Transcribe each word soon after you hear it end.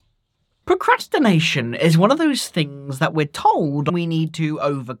Procrastination is one of those things that we're told we need to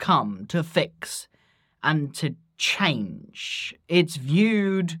overcome, to fix, and to change. It's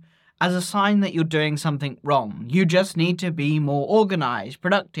viewed as a sign that you're doing something wrong. You just need to be more organized,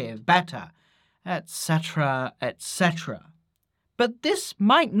 productive, better, etc., etc. But this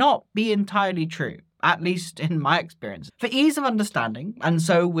might not be entirely true, at least in my experience. For ease of understanding, and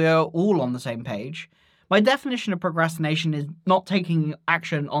so we're all on the same page, my definition of procrastination is not taking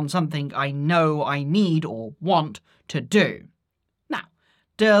action on something I know I need or want to do. Now,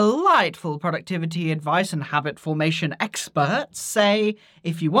 delightful productivity advice and habit formation experts say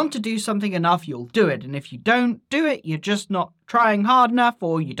if you want to do something enough, you'll do it. And if you don't do it, you're just not trying hard enough,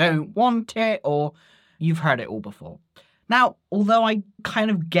 or you don't want it, or you've heard it all before. Now, although I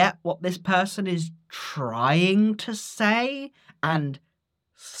kind of get what this person is trying to say, and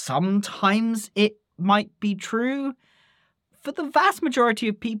sometimes it might be true, for the vast majority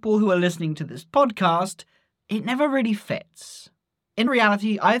of people who are listening to this podcast, it never really fits. In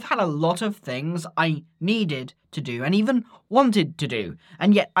reality, I've had a lot of things I needed to do and even wanted to do,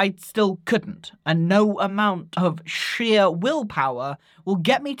 and yet I still couldn't. And no amount of sheer willpower will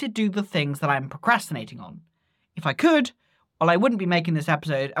get me to do the things that I'm procrastinating on. If I could, well, I wouldn't be making this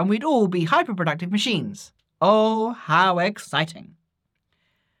episode and we'd all be hyper-productive machines. Oh, how exciting.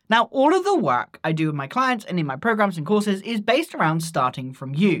 Now, all of the work I do with my clients and in my programs and courses is based around starting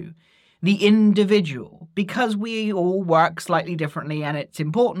from you, the individual, because we all work slightly differently and it's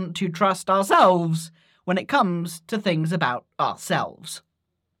important to trust ourselves when it comes to things about ourselves.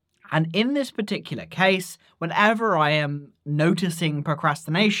 And in this particular case, whenever I am noticing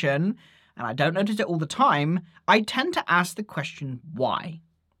procrastination, and I don't notice it all the time, I tend to ask the question, why?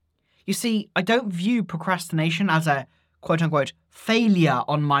 You see, I don't view procrastination as a quote-unquote failure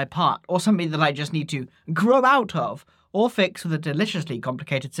on my part, or something that I just need to grow out of, or fix with a deliciously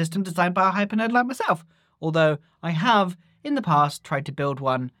complicated system designed by a hyper-nerd like myself, although I have, in the past, tried to build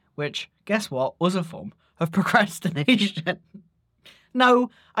one, which, guess what, was a form of procrastination. No,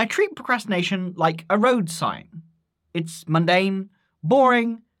 I treat procrastination like a road sign. It's mundane,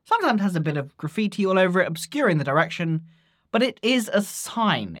 boring, sometimes has a bit of graffiti all over it obscuring the direction, but it is a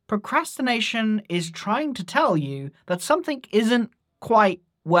sign. Procrastination is trying to tell you that something isn't quite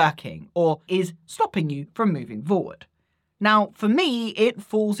working or is stopping you from moving forward. Now, for me, it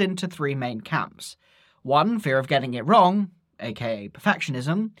falls into three main camps. One, fear of getting it wrong, aka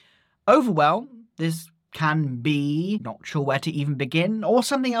perfectionism. Overwhelm, this can be not sure where to even begin, or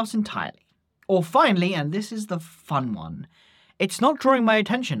something else entirely. Or finally, and this is the fun one, it's not drawing my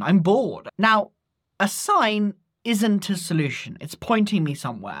attention, I'm bored. Now, a sign isn't a solution. It's pointing me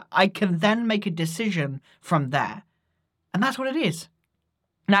somewhere. I can then make a decision from there. And that's what it is.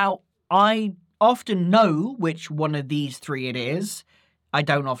 Now, I often know which one of these three it is. I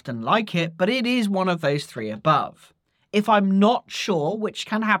don't often like it, but it is one of those three above. If I'm not sure, which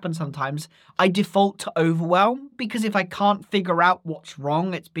can happen sometimes, I default to overwhelm, because if I can't figure out what's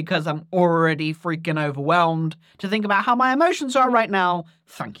wrong, it's because I'm already freaking overwhelmed to think about how my emotions are right now.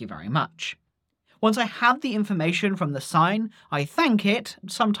 Thank you very much. Once I have the information from the sign, I thank it,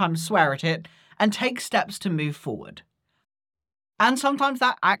 sometimes swear at it, and take steps to move forward. And sometimes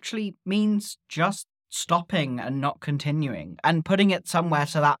that actually means just stopping and not continuing, and putting it somewhere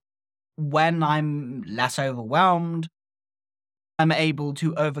so that when I'm less overwhelmed, I'm able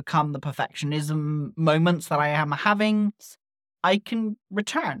to overcome the perfectionism moments that I am having, I can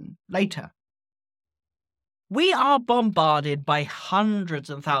return later. We are bombarded by hundreds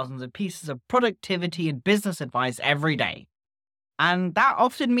of thousands of pieces of productivity and business advice every day. And that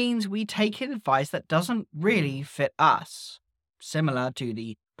often means we take in advice that doesn't really fit us. Similar to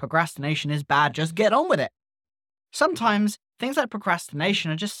the procrastination is bad, just get on with it. Sometimes things like procrastination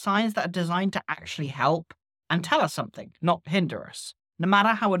are just signs that are designed to actually help and tell us something, not hinder us. No matter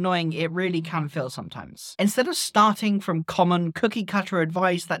how annoying it really can feel sometimes. Instead of starting from common cookie-cutter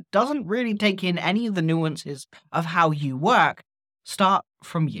advice that doesn't really take in any of the nuances of how you work, start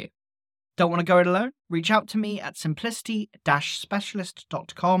from you. Don't want to go it alone? Reach out to me at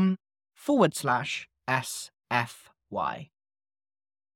simplicity-specialist.com/SFY.